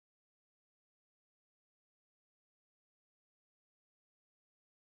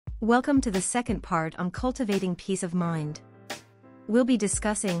Welcome to the second part on cultivating peace of mind. We'll be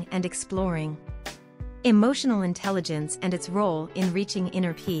discussing and exploring emotional intelligence and its role in reaching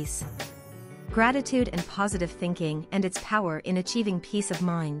inner peace, gratitude and positive thinking and its power in achieving peace of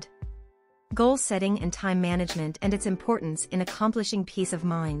mind, goal setting and time management and its importance in accomplishing peace of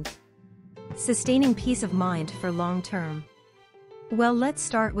mind, sustaining peace of mind for long term. Well, let's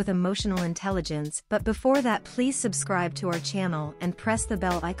start with emotional intelligence, but before that, please subscribe to our channel and press the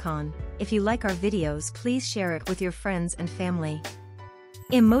bell icon. If you like our videos, please share it with your friends and family.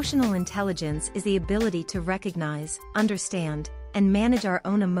 Emotional intelligence is the ability to recognize, understand, and manage our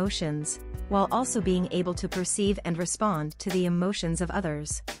own emotions, while also being able to perceive and respond to the emotions of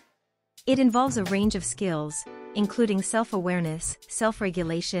others. It involves a range of skills, including self-awareness,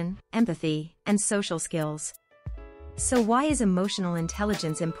 self-regulation, empathy, and social skills. So why is emotional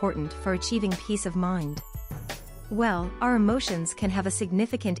intelligence important for achieving peace of mind? Well, our emotions can have a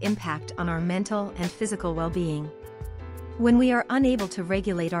significant impact on our mental and physical well-being. When we are unable to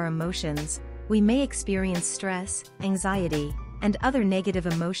regulate our emotions, we may experience stress, anxiety, and other negative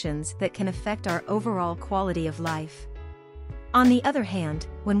emotions that can affect our overall quality of life. On the other hand,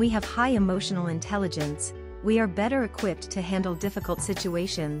 when we have high emotional intelligence, we are better equipped to handle difficult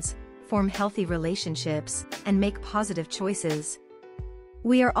situations, form healthy relationships, and make positive choices.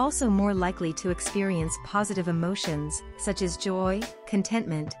 We are also more likely to experience positive emotions, such as joy,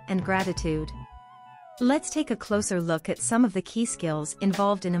 contentment, and gratitude. Let's take a closer look at some of the key skills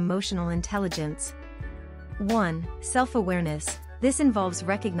involved in emotional intelligence. 1. Self-awareness. This involves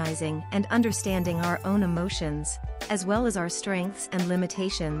recognizing and understanding our own emotions, as well as our strengths and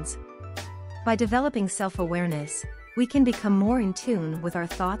limitations. By developing self-awareness, we can become more in tune with our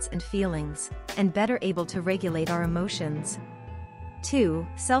thoughts and feelings, and better able to regulate our emotions. 2.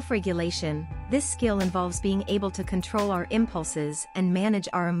 Self-regulation. This skill involves being able to control our impulses and manage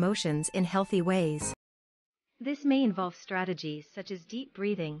our emotions in healthy ways. This may involve strategies such as deep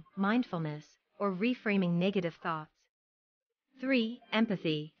breathing, mindfulness, or reframing negative thoughts. 3.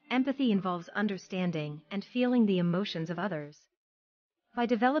 Empathy. Empathy involves understanding and feeling the emotions of others. By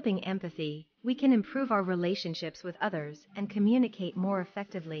developing empathy, we can improve our relationships with others and communicate more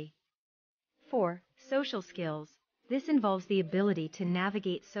effectively. 4. Social skills. This involves the ability to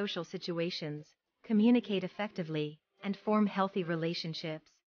navigate social situations, communicate effectively, and form healthy relationships.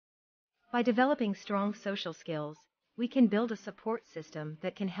 By developing strong social skills, we can build a support system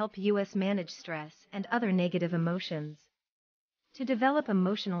that can help us manage stress and other negative emotions. To develop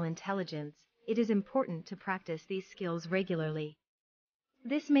emotional intelligence, it is important to practice these skills regularly.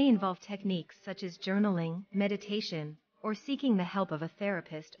 This may involve techniques such as journaling, meditation, or seeking the help of a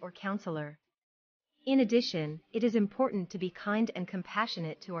therapist or counselor. In addition, it is important to be kind and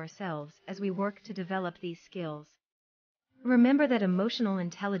compassionate to ourselves as we work to develop these skills. Remember that emotional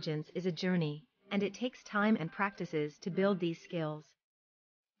intelligence is a journey, and it takes time and practices to build these skills.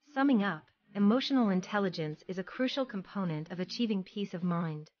 Summing up, emotional intelligence is a crucial component of achieving peace of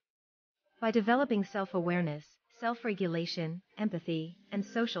mind. By developing self-awareness, self-regulation, empathy, and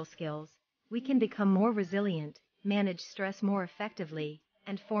social skills, we can become more resilient, manage stress more effectively,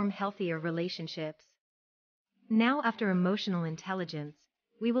 and form healthier relationships. Now, after emotional intelligence,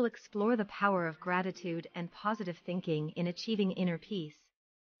 we will explore the power of gratitude and positive thinking in achieving inner peace.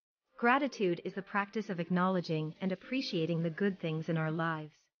 Gratitude is the practice of acknowledging and appreciating the good things in our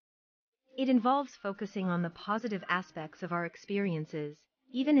lives. It involves focusing on the positive aspects of our experiences,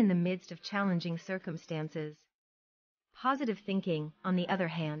 even in the midst of challenging circumstances. Positive thinking, on the other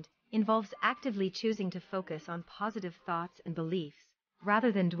hand, involves actively choosing to focus on positive thoughts and beliefs,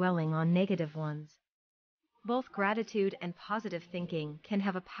 rather than dwelling on negative ones. Both gratitude and positive thinking can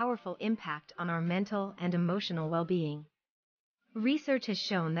have a powerful impact on our mental and emotional well-being. Research has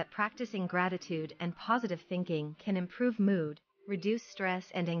shown that practicing gratitude and positive thinking can improve mood, reduce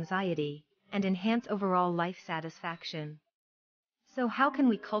stress and anxiety, and enhance overall life satisfaction. So how can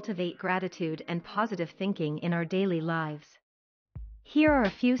we cultivate gratitude and positive thinking in our daily lives? Here are a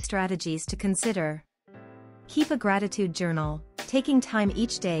few strategies to consider. Keep a gratitude journal. Taking time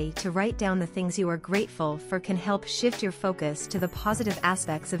each day to write down the things you are grateful for can help shift your focus to the positive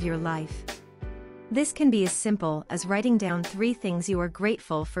aspects of your life. This can be as simple as writing down 3 things you are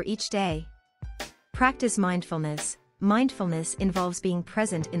grateful for each day. Practice mindfulness. Mindfulness involves being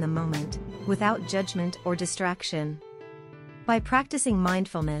present in the moment, without judgment or distraction. By practicing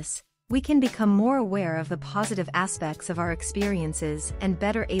mindfulness, we can become more aware of the positive aspects of our experiences and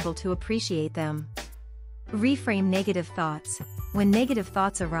better able to appreciate them. Reframe negative thoughts. When negative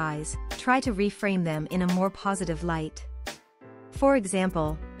thoughts arise, try to reframe them in a more positive light. For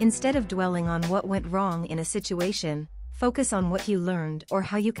example, instead of dwelling on what went wrong in a situation, Focus on what you learned or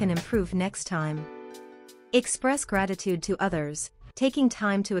how you can improve next time. Express gratitude to others. Taking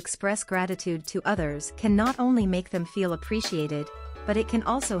time to express gratitude to others can not only make them feel appreciated, but it can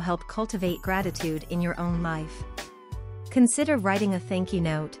also help cultivate gratitude in your own life. Consider writing a thank you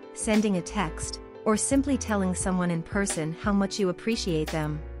note, sending a text, or simply telling someone in person how much you appreciate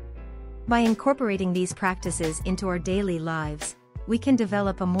them. By incorporating these practices into our daily lives, we can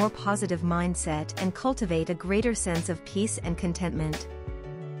develop a more positive mindset and cultivate a greater sense of peace and contentment.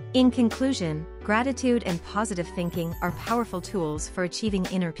 In conclusion, gratitude and positive thinking are powerful tools for achieving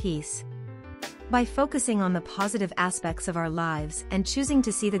inner peace. By focusing on the positive aspects of our lives and choosing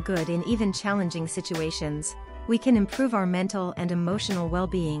to see the good in even challenging situations, we can improve our mental and emotional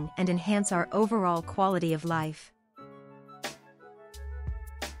well-being and enhance our overall quality of life.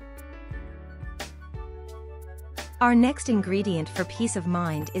 Our next ingredient for peace of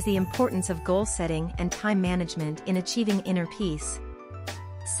mind is the importance of goal setting and time management in achieving inner peace.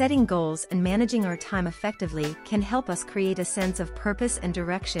 Setting goals and managing our time effectively can help us create a sense of purpose and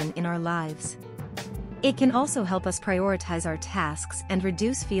direction in our lives. It can also help us prioritize our tasks and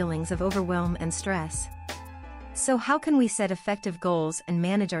reduce feelings of overwhelm and stress. So how can we set effective goals and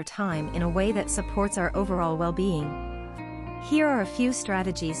manage our time in a way that supports our overall well-being? Here are a few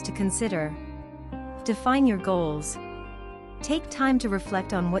strategies to consider. Define your goals. Take time to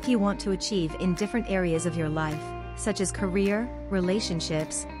reflect on what you want to achieve in different areas of your life, such as career,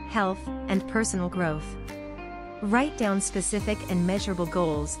 relationships, health, and personal growth. Write down specific and measurable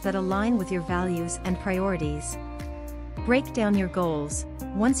goals that align with your values and priorities. Break down your goals.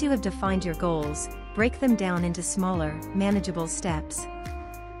 Once you have defined your goals, break them down into smaller, manageable steps.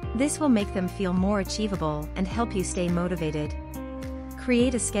 This will make them feel more achievable and help you stay motivated.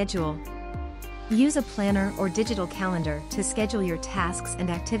 Create a schedule. Use a planner or digital calendar to schedule your tasks and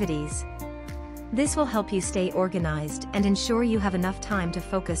activities. This will help you stay organized and ensure you have enough time to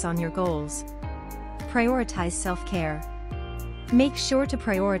focus on your goals. Prioritize self-care. Make sure to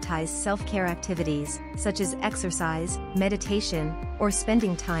prioritize self-care activities, such as exercise, meditation, or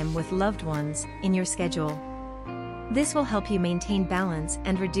spending time with loved ones, in your schedule. This will help you maintain balance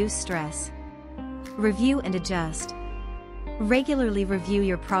and reduce stress. Review and adjust. Regularly review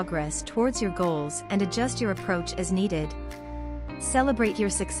your progress towards your goals and adjust your approach as needed. Celebrate your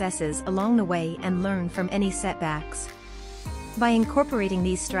successes along the way and learn from any setbacks. By incorporating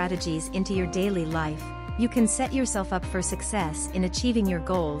these strategies into your daily life, you can set yourself up for success in achieving your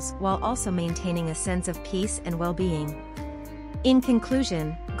goals while also maintaining a sense of peace and well-being. In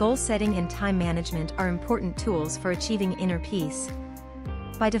conclusion, goal setting and time management are important tools for achieving inner peace.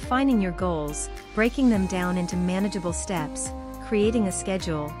 By defining your goals, breaking them down into manageable steps, creating a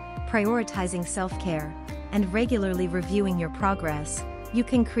schedule, prioritizing self-care, and regularly reviewing your progress, you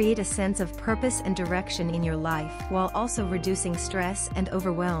can create a sense of purpose and direction in your life while also reducing stress and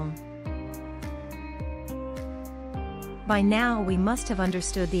overwhelm. By now we must have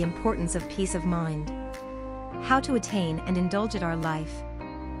understood the importance of peace of mind. How to attain and indulge it our life.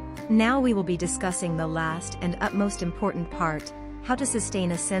 Now we will be discussing the last and utmost important part, how to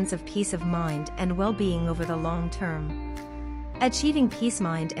sustain a sense of peace of mind and well-being over the long term. Achieving peace,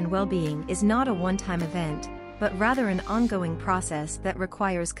 mind, and well-being is not a one-time event, but rather an ongoing process that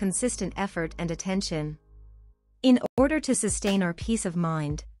requires consistent effort and attention. In order to sustain our peace of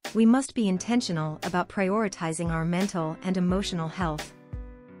mind, we must be intentional about prioritizing our mental and emotional health.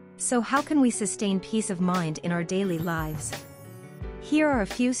 So how can we sustain peace of mind in our daily lives? Here are a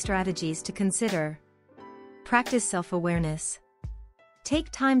few strategies to consider. Practice self-awareness.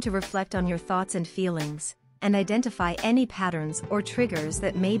 Take time to reflect on your thoughts and feelings, and identify any patterns or triggers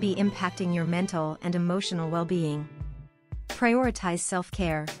that may be impacting your mental and emotional well-being. Prioritize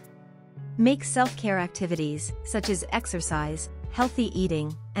self-care. Make self-care activities, such as exercise, healthy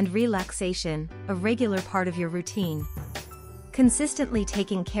eating, and relaxation, a regular part of your routine. Consistently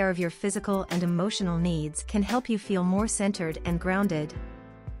taking care of your physical and emotional needs can help you feel more centered and grounded.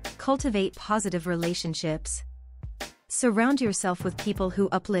 Cultivate positive relationships. Surround yourself with people who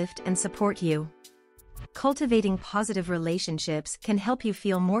uplift and support you. Cultivating positive relationships can help you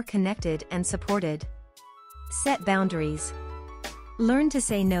feel more connected and supported. Set boundaries. Learn to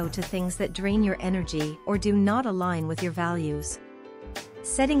say no to things that drain your energy or do not align with your values.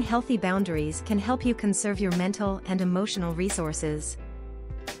 Setting healthy boundaries can help you conserve your mental and emotional resources.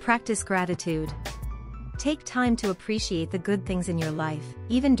 Practice gratitude. Take time to appreciate the good things in your life,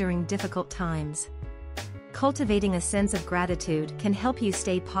 even during difficult times. Cultivating a sense of gratitude can help you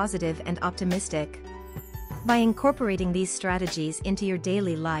stay positive and optimistic. By incorporating these strategies into your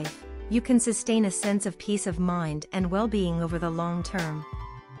daily life, you can sustain a sense of peace of mind and well-being over the long term.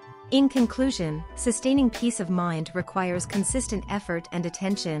 In conclusion, sustaining peace of mind requires consistent effort and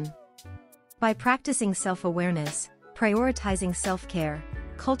attention. By practicing self-awareness, prioritizing self-care,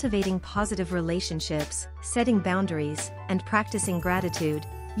 cultivating positive relationships, setting boundaries, and practicing gratitude,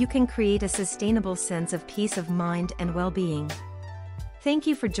 you can create a sustainable sense of peace of mind and well-being. Thank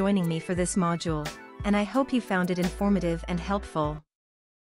you for joining me for this module, and I hope you found it informative and helpful.